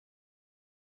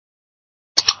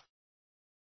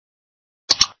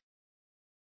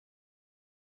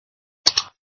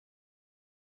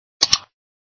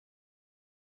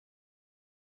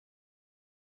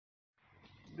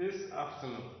This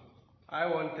afternoon, I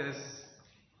want us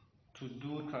to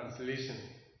do translation,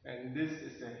 and this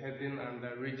is a heading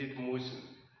under rigid motion.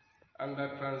 Under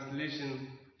translation,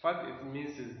 what it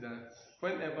means is that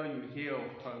whenever you hear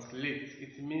of translate,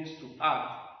 it means to add.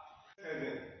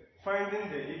 Heading,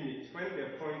 finding the image when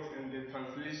the point and the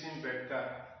translation vector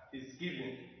is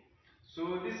given.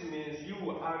 So this means you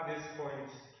will add this point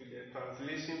to the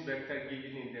translation vector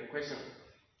given in the question.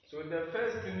 So the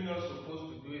first thing you are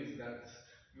supposed to do is that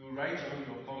you write down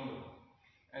your formula,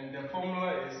 and the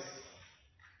formula is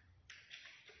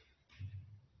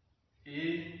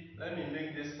A, let me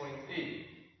make this point A,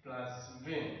 plus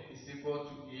V is equal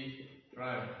to A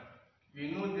prime.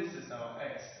 We know this is our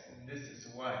X and this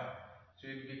is Y, so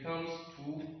it becomes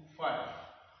 2, 5,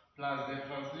 plus the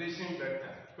translation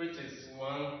vector, which is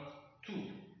 1, 2,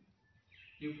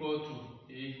 equal to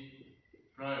A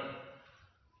prime.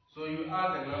 So you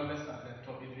add the numbers at the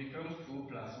top, it becomes 2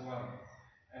 plus 1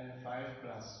 and 5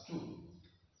 plus 2.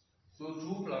 So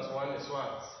 2 plus 1 is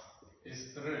what?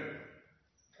 Is 3.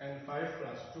 And 5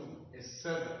 plus 2 is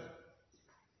 7.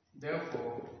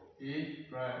 Therefore, A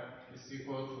prime is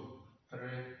equal to 3,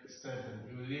 7.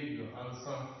 You leave your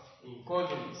answer in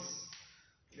coordinates.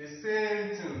 The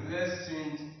same thing, let's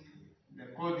change the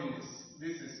coordinates.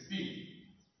 This is P.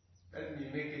 Let me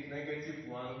make it negative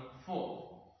 1, 4.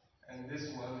 And this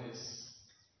one is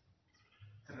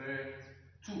 3,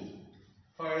 2.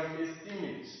 Find its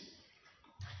image.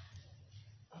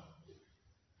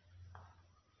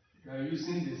 We are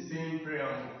using the same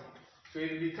preamble. So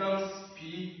it becomes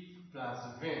P plus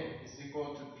V is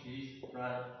equal to P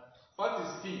prime. What is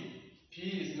P? P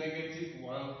is negative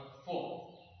 1, 4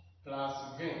 plus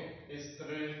V is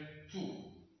 3, 2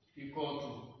 equal to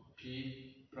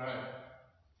P prime.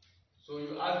 So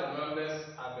you add the numbers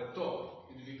at the top.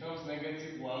 It becomes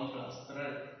negative 1 plus 3,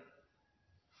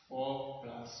 4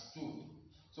 plus 2.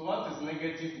 So what is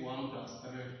negative 1 plus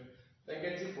 3?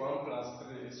 Negative 1 plus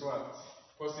 3 is what?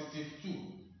 Positive 2.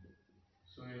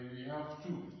 So we have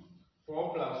 2.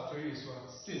 4 plus 3 is what?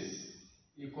 6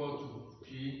 equal to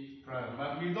P prime.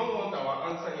 But we don't want our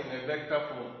answer in a vector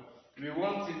form. We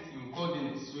want it in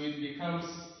coordinates. So it becomes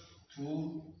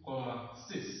 2,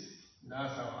 6.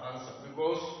 That's our answer.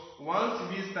 Because once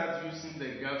we start using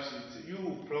the graph sheet, you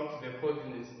will plot the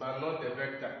coordinates but not the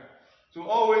vector. So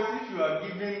always if you are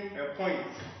given a point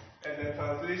and the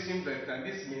translation vector,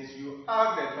 this means you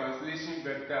add the translation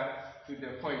vector to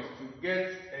the point to get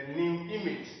a new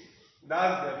image.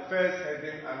 That's the first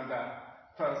heading under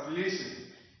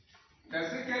translation. The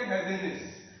second heading is,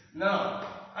 now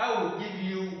I will give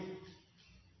you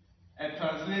a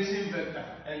translation vector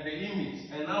and the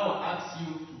image, and I will ask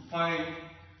you to find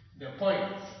the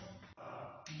point.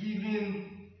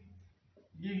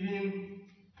 Given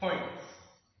points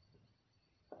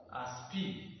as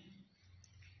P,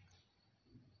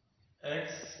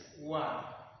 X, Y,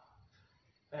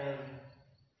 and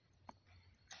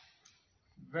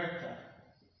vector,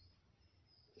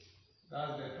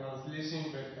 that's the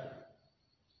translation vector.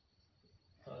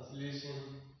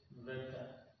 Translation vector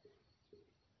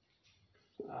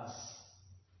as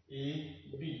A,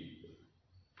 B.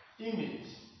 Image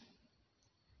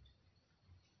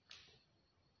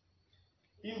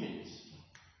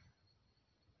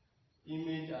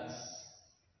as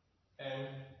M,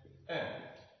 N.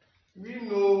 We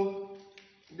know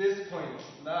this point,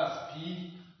 that's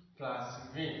P plus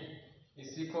V,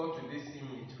 is equal to this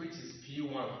image, which is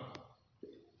P1.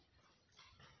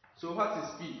 So what is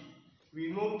P?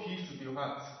 We know P to be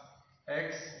what?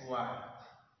 X, Y,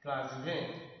 plus V,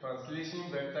 translation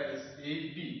vector is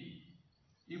AB,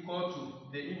 equal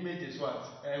to the image is what?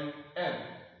 MN.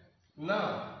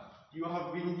 Now, you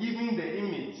have been given the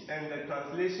image and the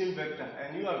translation vector,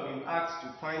 and you have been asked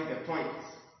to find the points.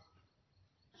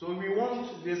 So we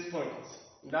want this point,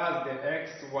 that's the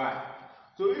XY.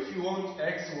 So if you want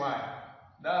XY,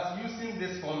 that's using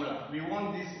this formula. We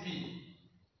want this P.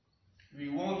 We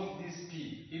want this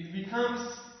P. It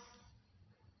becomes,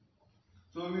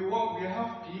 so we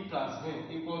have P plus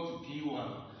V equal to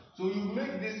P1. So you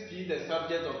make this P the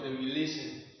subject of the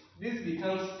relation. This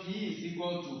becomes P is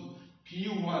equal to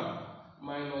P1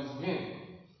 minus V.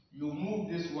 You move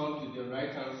this one to the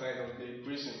right hand side of the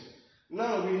equation.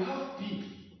 Now we have P.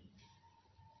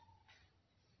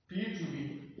 P to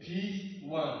be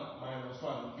P1 minus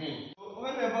 1 V. So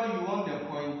whenever you want the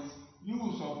point, you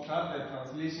will subtract the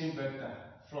translation vector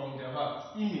from the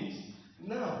what? Image.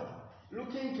 Now,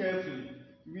 looking carefully,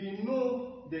 we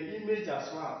know the image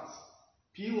as what?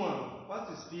 P1. What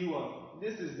is P1?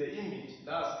 This is the image.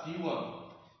 That's P1.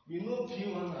 We know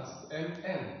P1 as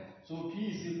MN. So P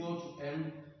is equal to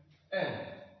MN.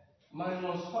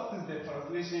 minus what is the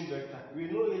translation vector? We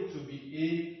know it to be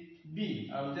A,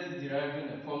 B. I'm just deriving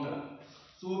the formula.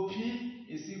 So P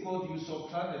is equal to, you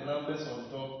subtract the numbers on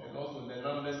top and also the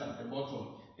numbers at the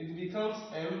bottom. It becomes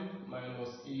M minus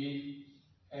A,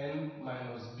 N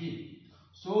minus B.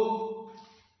 So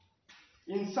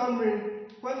in summary,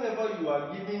 whenever you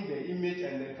are given the image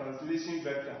and the translation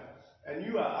vector and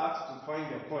you are asked to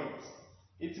find the point,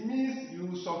 it means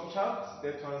you subtract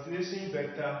the translation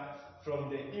vector from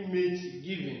the image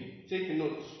given. Take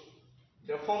note.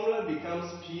 The formula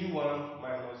becomes P1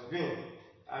 minus V.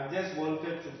 I just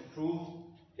wanted to prove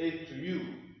it to you.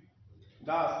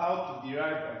 That's how to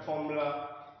derive a formula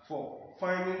for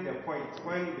finding the point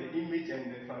when the image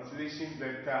and the translation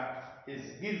vector is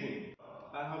given.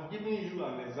 I have given you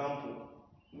an example.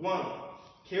 1.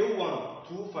 Q1,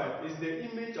 2, 5 is the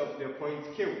image of the point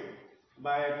Q.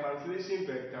 By a translation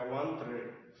vector 1, 3,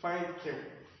 find Q.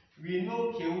 We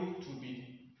know Q to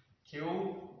be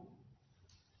Q1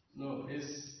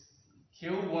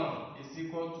 is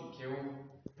equal to Q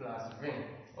plus V.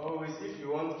 Always, if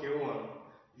you want Q1,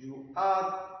 you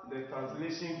add the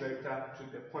translation vector to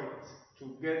the point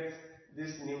to get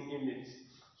this new image.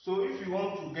 So if you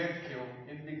want to get Q,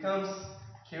 it becomes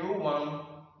Q1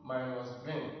 minus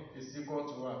V is equal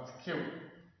to what? Q.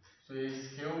 So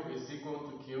Q is equal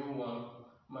to Q1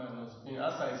 minus V.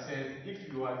 As I said,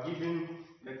 if you are given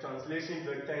the translation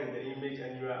vector in the image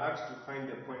and you are asked to find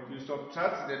the point, you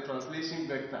subtract the translation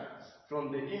vector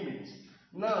from the image.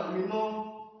 Now we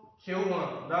know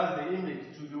Q1, that's the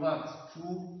image, to be what?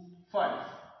 2, 5.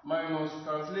 Minus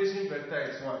translation vector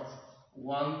is what?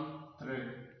 1, 3.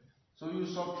 So you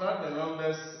subtract the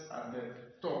numbers at the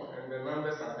top and the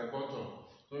numbers at the bottom.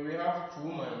 So we have 2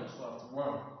 minus what?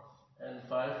 1. And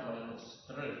 5 minus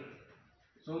 3.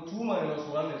 So 2 minus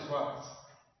 1 is what?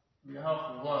 We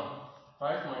have 1.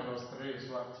 5 minus 3 is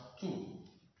what? 2.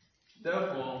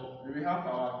 Therefore, we have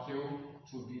our Q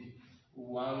to be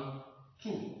 1,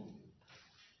 2.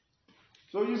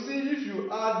 So you see, if you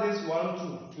add this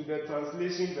 1, 2 to the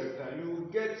translation vector, you will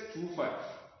get 2, 5.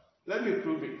 Let me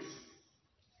prove it.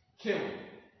 Q.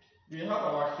 We have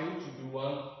our Q to be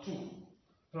 1, 2.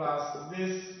 Plus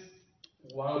this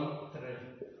 1, 3.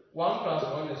 1 plus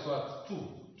 1 is what? 2.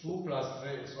 2 plus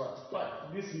 3 is what?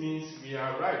 5. This means we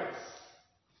are right.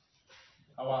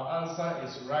 Our answer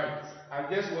is right.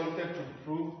 I just wanted to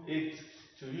prove it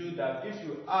to you that if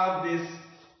you add this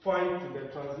point to the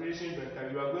translation vector,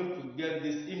 you are going to get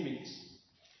this image.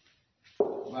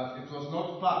 But it was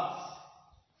not part.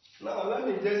 Now let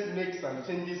me just make some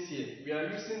changes here. We are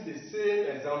using the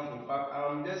same example, but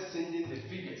I'm just changing the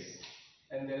figures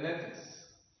and the letters.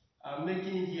 I'm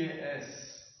making here S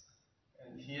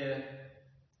and here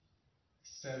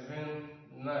 7,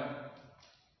 9,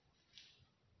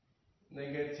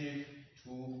 negative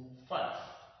 2, 5.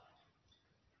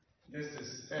 This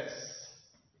is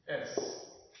S.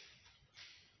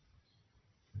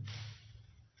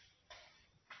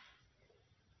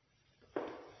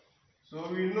 So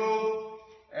we know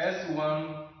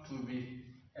S1 to be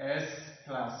S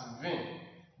plus V.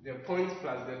 The point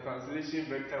plus the translation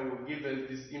vector will give us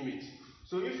this image.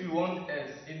 So if you want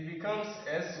S, it becomes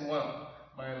S1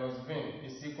 minus V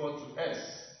is equal to S.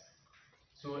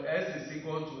 So S is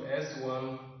equal to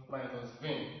S1 minus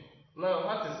V. Now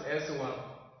what is S1?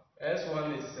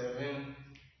 S1 is 7,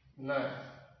 9.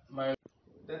 Minus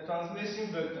the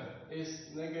translation vector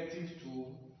is negative 2,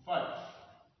 5.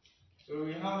 So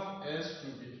we have S to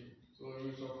be, so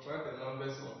we subtract the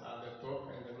numbers at the top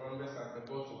and the numbers at the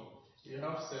bottom. So you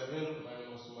have 7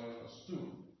 minus 2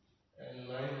 and 9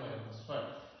 minus 5.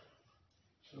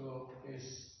 So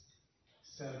it's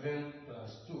 7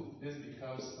 plus 2. This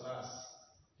becomes plus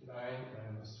 9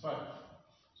 minus 5.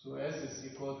 So S is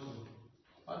equal to,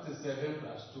 what is 7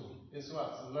 plus 2? It's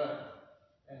what? 9.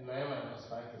 And 9 minus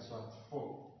 5 is what?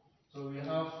 4. So we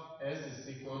have S is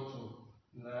equal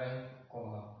to 9,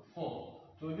 4.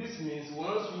 So this means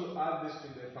once you add this to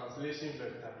the translation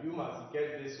vector, you must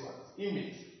get this one,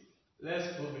 image.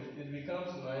 Let's prove it. It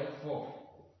becomes 9, 4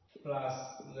 plus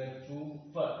 2,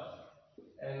 5.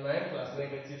 And 9 plus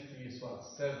negative 3 is what?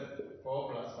 7.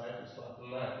 4 plus 5 is what?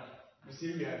 9. You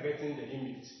see, we are getting the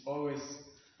image. Always,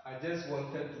 I just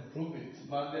wanted to prove it.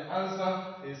 But the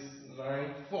answer is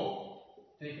 9, 4.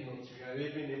 Take note, we are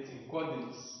leaving it in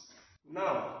coordinates.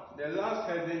 Now, the last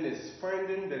heading is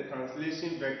finding the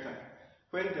translation vector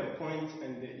when the point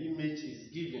and the image is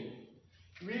given.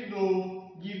 We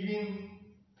know given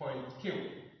point Q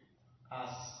as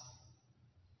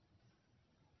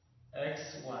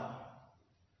xy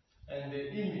and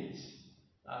the image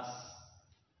as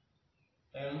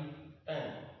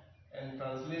mn and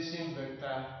translation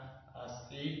vector as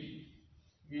AB.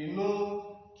 We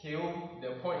know Q,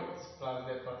 the point, plus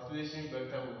the translation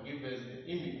vector will give us the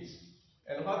image.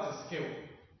 And what is Q?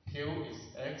 Q is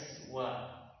x, y,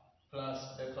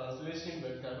 plus the translation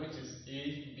vector, which is a,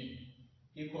 b,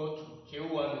 equal to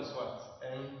Q1 is what?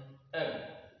 M, N.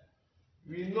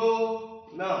 We know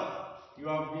now you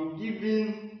have been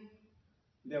given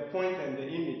the point and the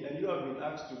image, and you have been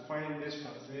asked to find this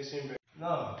translation vector.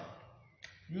 Now,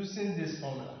 using this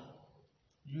formula,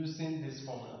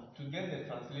 to get the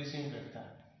translation vector,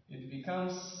 it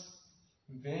becomes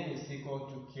V is equal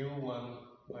to Q1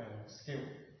 minus Q.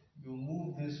 You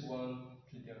move this one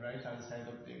to the right hand side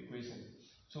of the equation.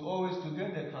 So always to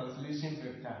get the translation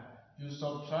vector, you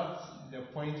subtract the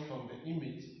point from the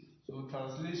image. So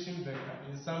translation vector,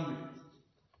 in summary,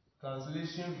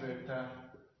 translation vector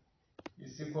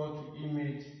is equal to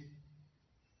image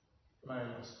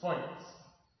minus point.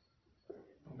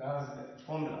 That's the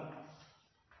formula.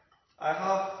 I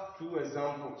have two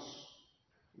examples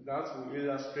that will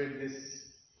illustrate this.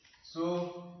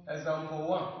 So, example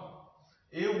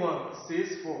 1. A1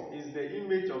 says 4 is the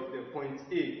image of the point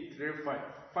A, 3, 5.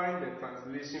 Find the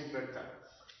translation vector.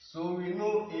 So, we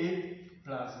know A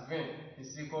plus V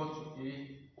is equal to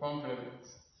A complement.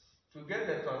 To get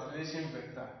the translation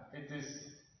vector, it is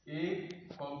A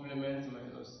complement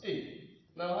minus A.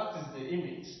 Now, what is the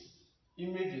image?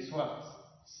 Image is what?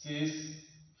 Says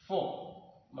 4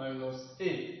 minus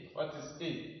A. What is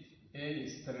A? A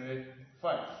is 3,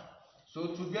 5. So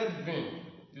to get V,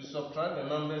 you subtract the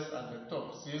numbers at the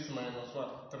top. 6 minus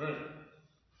what? 3.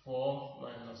 4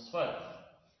 minus 5.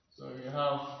 So we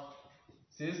have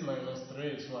 6 minus 3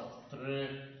 is what? 3.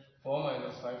 4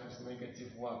 minus 5 is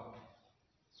negative 1.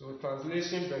 So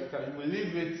translation vector, you will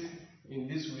leave it in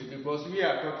this way because we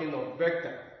are talking of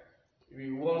vector.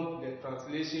 We want the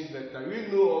translation vector.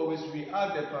 We know always we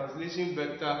add the translation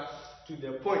vector to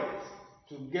the point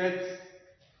to get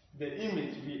the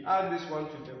image. We add this one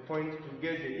to the point to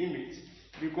get the image.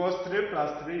 Because 3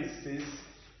 plus 3 is 6,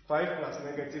 5 plus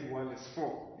negative 1 is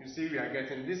 4. You see we are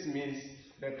getting, this means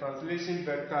the translation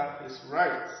vector is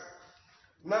right.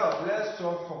 Now let's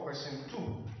solve for question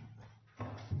 2.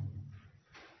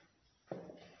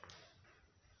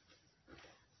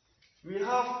 We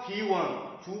have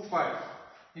P1, 2, 5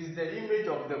 is the image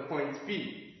of the point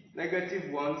P,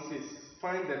 negative 1, 6.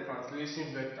 Find the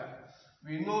translation vector.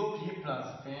 We know P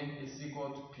plus V is equal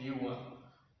to P1.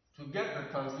 To get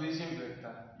the translation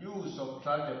vector, you will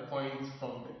subtract the point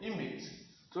from the image.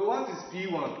 So what is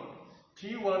P1?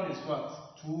 P1 is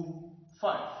what? 2,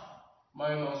 5.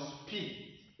 Minus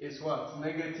P is what?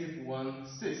 Negative 1,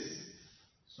 6.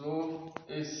 So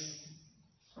is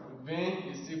V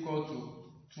is equal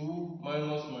to 2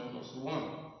 minus 1.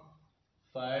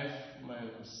 5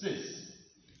 minus 6.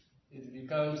 It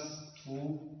becomes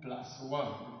 2 plus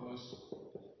 1 because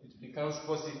it becomes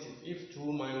positive. If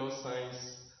 2 minus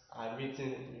signs are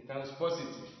written, it becomes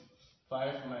positive.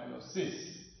 5 minus 6.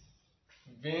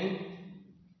 V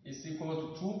is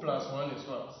equal to 2 plus 1 is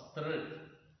what? 3.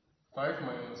 5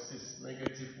 minus 6,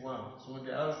 negative 1. So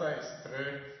the answer is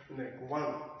 3, negative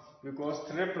 1. Because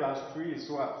 3 plus 3 is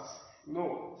what?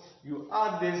 No. You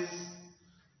add this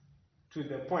to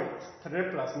the point.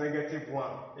 3 plus negative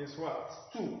 1 is what?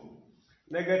 2.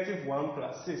 Negative 1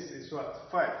 plus 6 is what?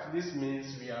 5. This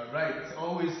means we are right.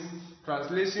 Always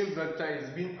translation vector is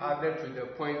being added to the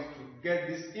point to get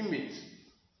this image.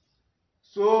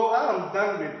 So I am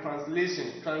done with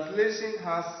translation. Translation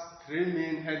has 3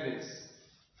 main headings.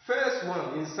 First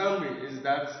one, in summary, is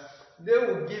that they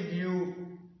will give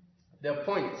you the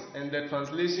point and the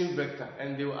translation vector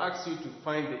and they will ask you to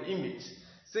find the image.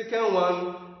 Second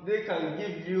one, they can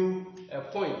give you a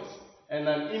point and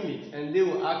an image and they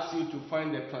will ask you to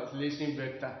find the translation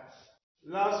vector.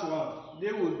 Last one,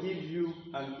 they will give you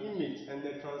an image and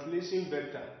the translation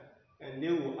vector and they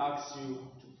will ask you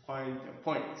to find the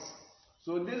points.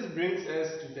 So this brings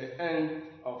us to the end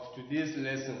of today's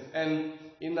lesson, and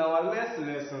in our next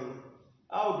lesson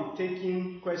I'll be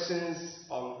taking questions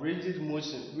on rigid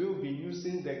motion. We'll be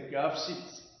using the graph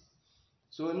sheets.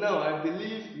 So now I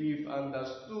believe we've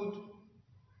understood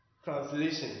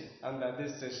translation under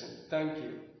this session. Thank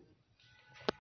you.